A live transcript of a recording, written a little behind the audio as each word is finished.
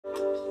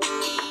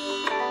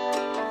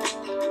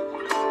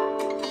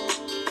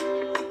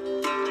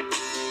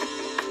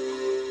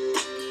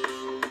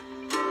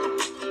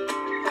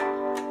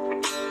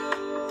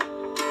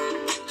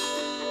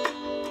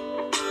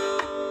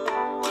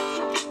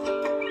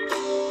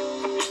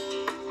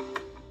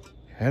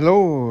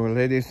Hello,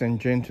 ladies and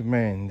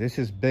gentlemen. This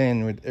is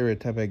Ben with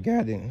Eritaba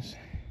Gardens,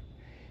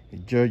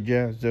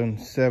 Georgia, Zone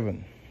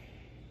 7.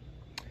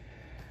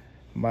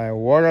 My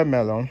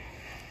watermelon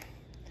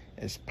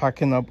is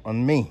packing up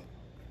on me.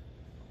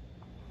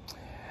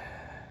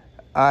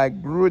 I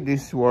grew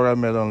this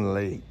watermelon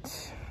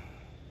late.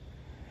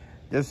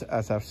 Just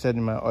as I've said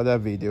in my other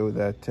video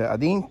that I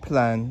didn't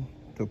plan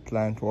to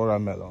plant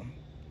watermelon.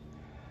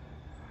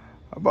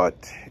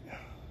 But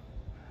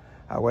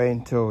I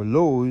went to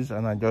Lowe's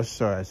and I just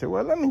saw it. I said,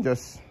 well, let me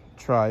just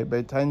try.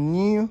 But I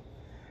knew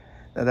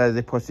that there's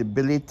a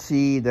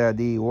possibility that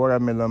the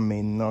watermelon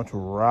may not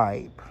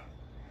ripe.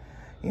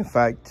 In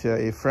fact,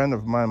 a friend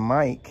of mine,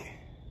 Mike,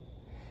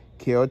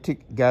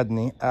 Chaotic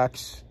Gardening,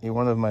 asked in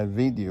one of my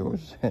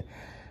videos,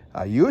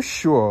 are you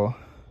sure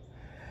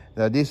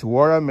that this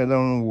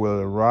watermelon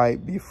will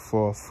ripe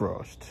before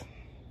frost?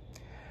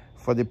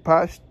 For the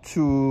past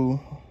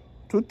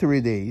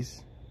 2-3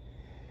 days,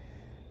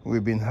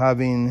 we've been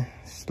having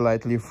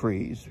slightly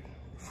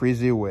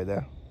freezy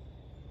weather,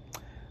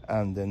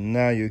 and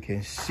now you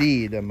can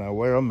see that my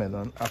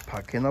watermelon are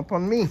packing up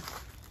on me.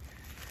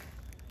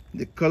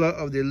 The color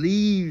of the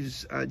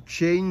leaves are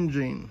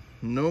changing.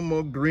 No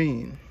more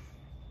green.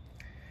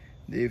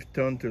 They've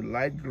turned to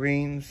light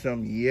green,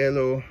 some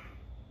yellow,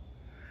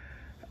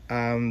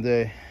 and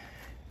I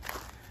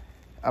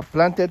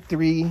planted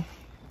 3.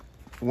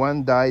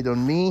 1 died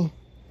on me,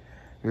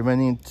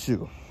 remaining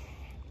 2.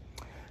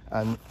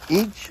 And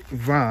each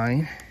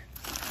vine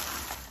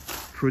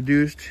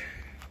produced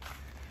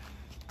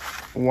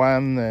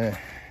 1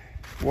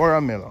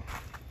 watermelon.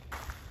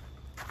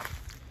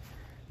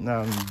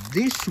 Now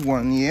this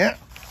one here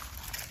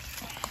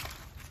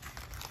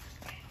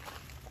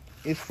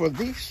is for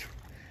this.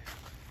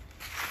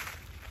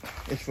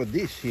 It's for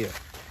this here.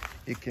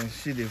 You can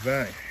see the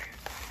vine.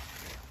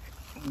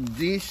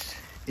 This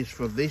is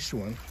for this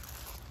one.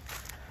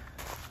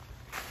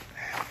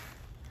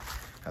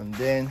 And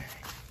then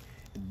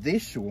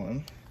this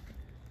one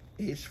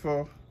is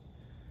for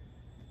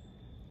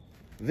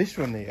this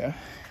one here.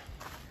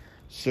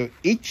 So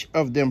each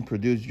of them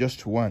produce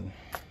just 1.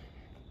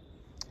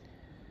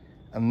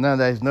 And now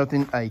there is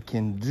nothing I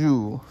can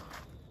do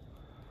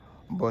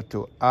but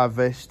to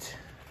harvest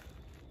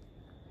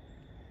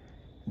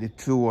the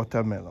 2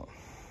 watermelon.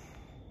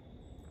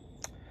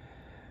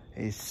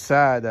 It's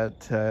sad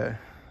that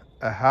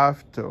I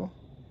have to,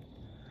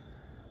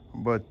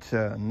 but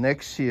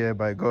next year,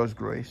 by God's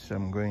grace,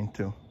 I'm going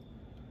to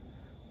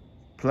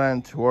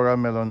plant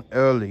watermelon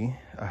early.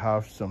 I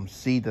have some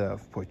seed that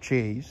I've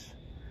purchased.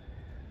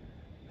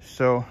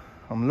 So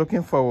I'm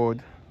looking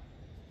forward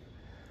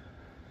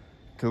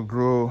to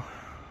grow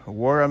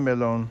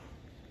watermelon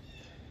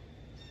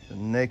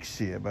next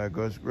year by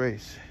God's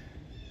grace.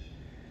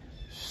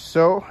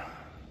 So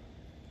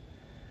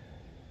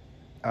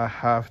I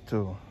have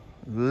to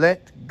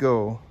let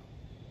go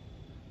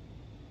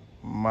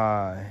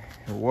my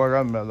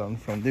watermelon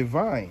from the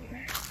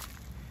vine.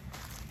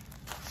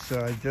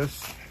 So I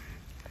just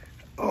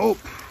hope.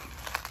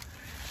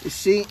 You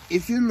see,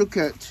 if you look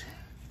at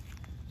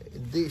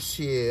this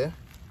here,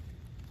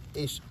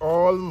 it's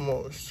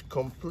almost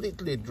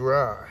completely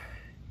dry.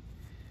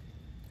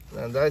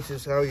 And that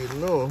is how you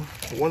know,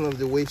 one of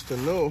the ways to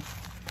know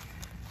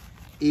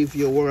if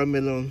your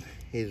watermelon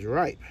is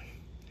ripe.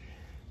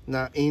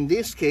 Now in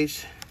this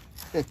case,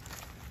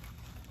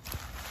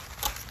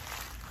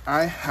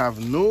 I have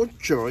no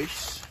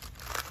choice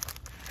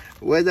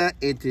whether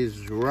it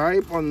is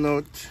ripe or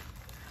not.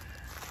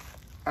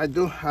 I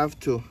don't have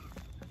to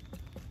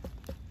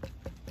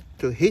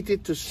hit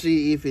it to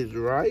see if it's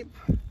ripe.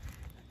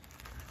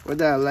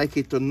 Whether I like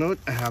it or not,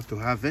 I have to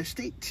harvest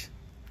it.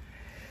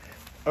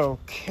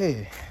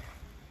 Okay,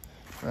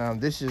 now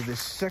this is the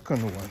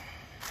second one.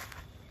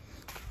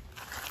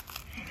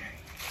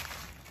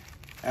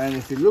 And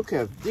if you look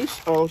at this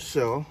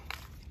also,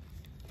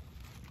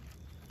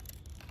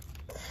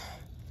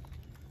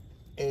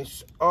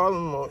 it's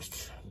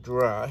almost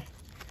dry,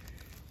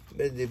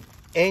 but the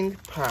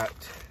end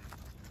part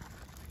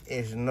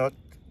is not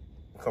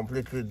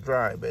completely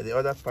dry, but the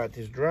other part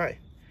is dry.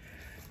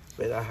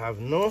 But I have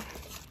no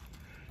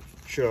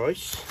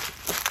choice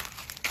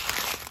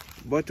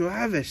but to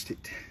harvest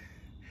it,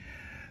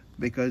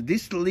 because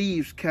these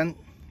leaves can't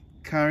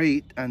carry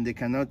it and they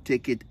cannot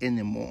take it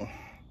anymore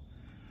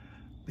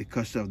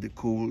because of the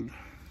cold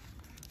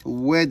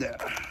weather.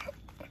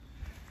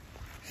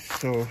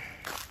 So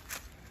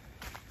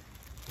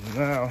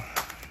now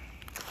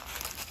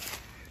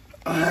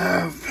I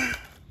have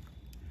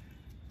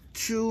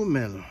 2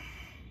 melon,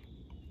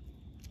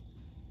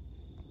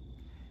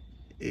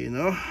 you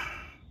know,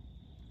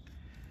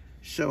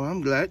 so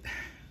I'm glad.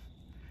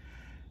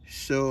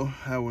 So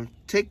I will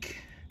take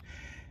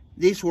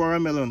this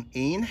watermelon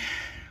in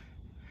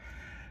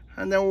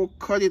and I will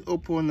cut it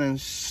open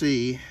and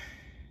see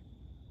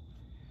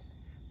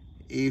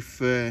if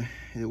the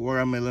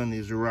watermelon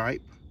is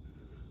ripe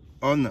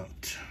or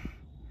not,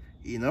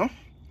 you know.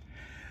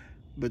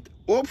 But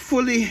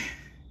hopefully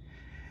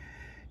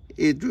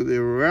it will be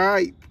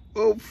ripe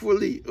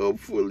hopefully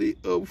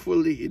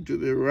it will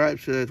be ripe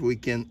so that we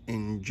can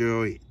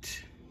enjoy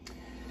it.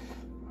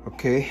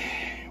 Okay,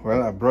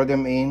 well, I brought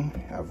them in,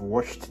 I've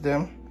washed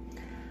them.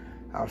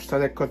 I've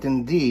started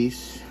cutting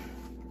these,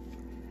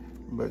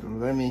 but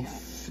let me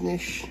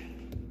finish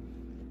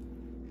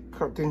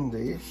cutting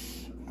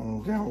this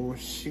and then we'll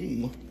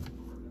see.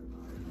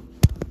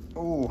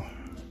 Oh,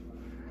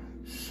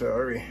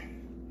 sorry,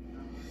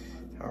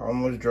 I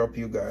almost dropped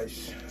you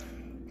guys.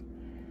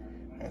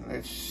 And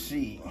let's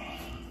see.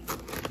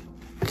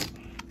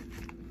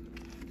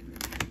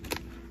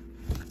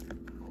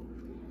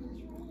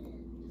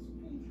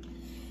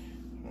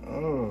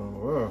 Oh,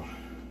 wow.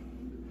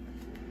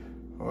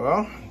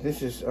 Well,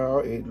 this is how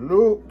it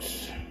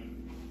looks.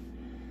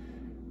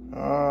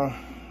 Well,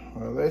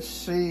 let's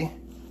see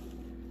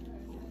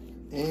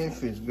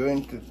if it's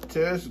going to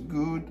taste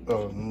good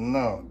or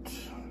not.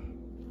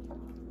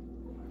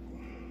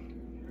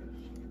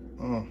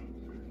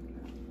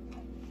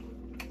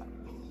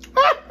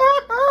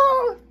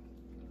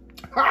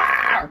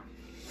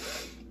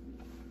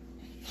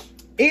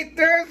 It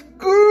tastes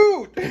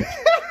good.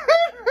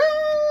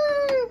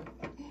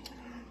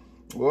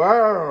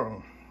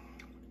 Wow.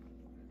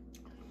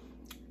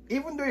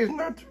 Even though it's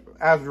not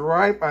as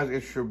ripe as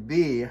it should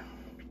be,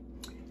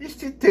 it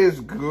still tastes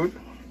good.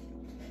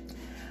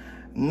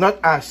 Not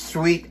as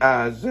sweet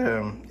as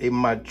a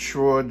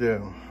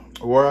matured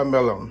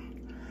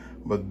watermelon,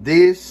 but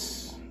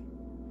this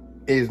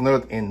is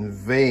not in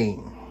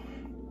vain.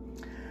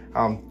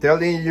 I'm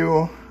telling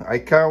you, I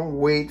can't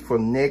wait for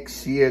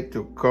next year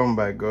to come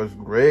by God's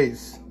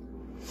grace.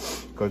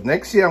 Because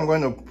next year I'm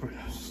going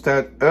to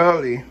start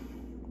early,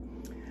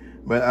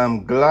 but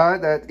I'm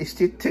glad that it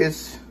still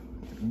tastes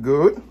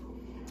good.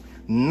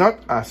 Not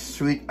as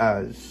sweet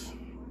as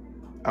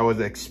I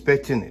was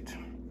expecting it.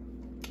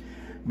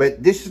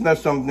 But this is not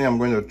something I'm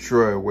going to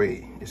throw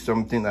away. It's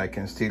something I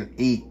can still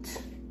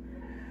eat,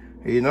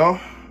 you know.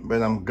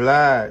 But I'm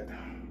glad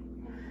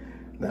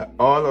that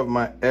all of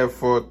my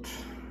effort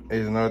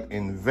is not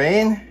in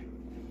vain.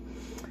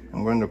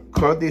 I'm going to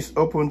cut this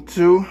open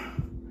too,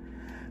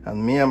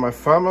 and me and my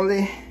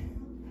family,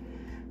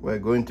 we're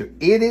going to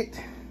eat it.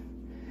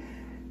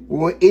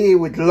 We'll eat it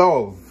with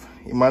love.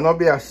 It might not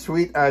be as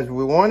sweet as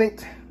we want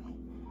it,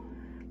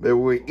 but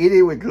we'll eat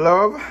it with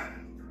love.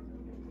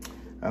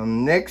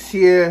 And next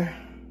year,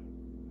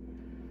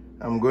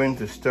 I'm going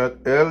to start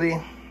early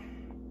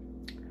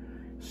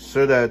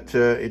so that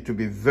it will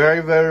be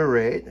very, very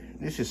red.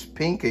 This is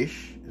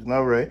pinkish, it's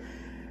not red.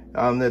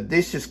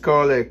 This is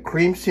called a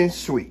Crimson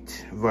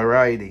Sweet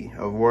variety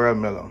of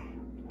watermelon.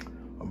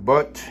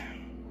 But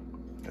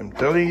I'm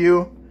telling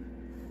you,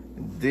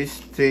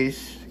 this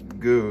tastes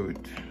good.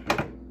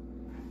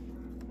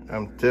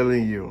 I'm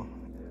telling you.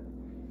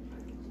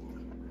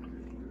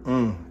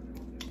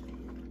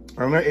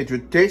 I know it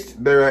would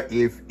taste better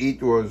if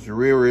it was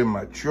really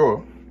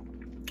mature,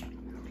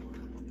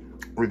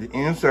 with the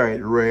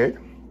inside red,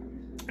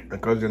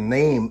 because the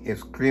name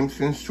is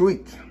Crimson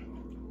Sweet,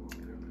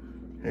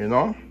 you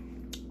know.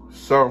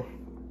 So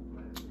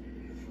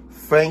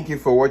thank you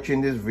for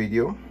watching this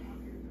video.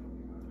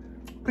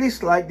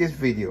 Please like this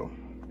video,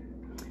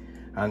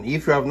 and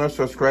if you have not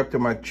subscribed to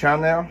my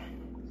channel,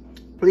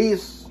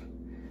 please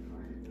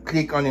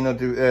click on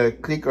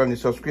the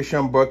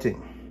subscription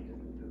button.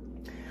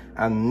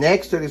 And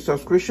next to the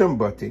subscription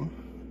button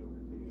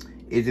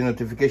is the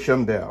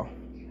notification bell.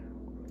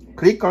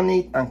 Click on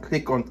it and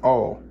click on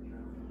all,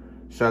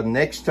 so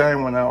next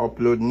time when I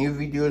upload new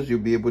videos, you'll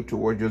be able to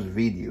watch those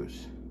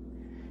videos.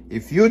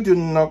 If you do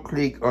not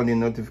click on the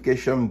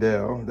notification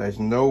bell, there's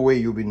no way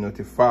you'll be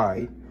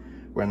notified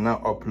when I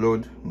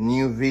upload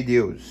new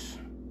videos.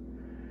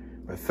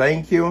 But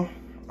thank you,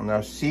 and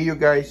I'll see you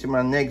guys in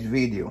my next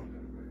video.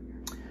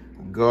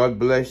 God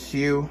bless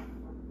you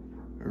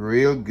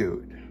real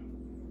good.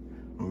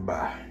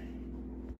 Bye.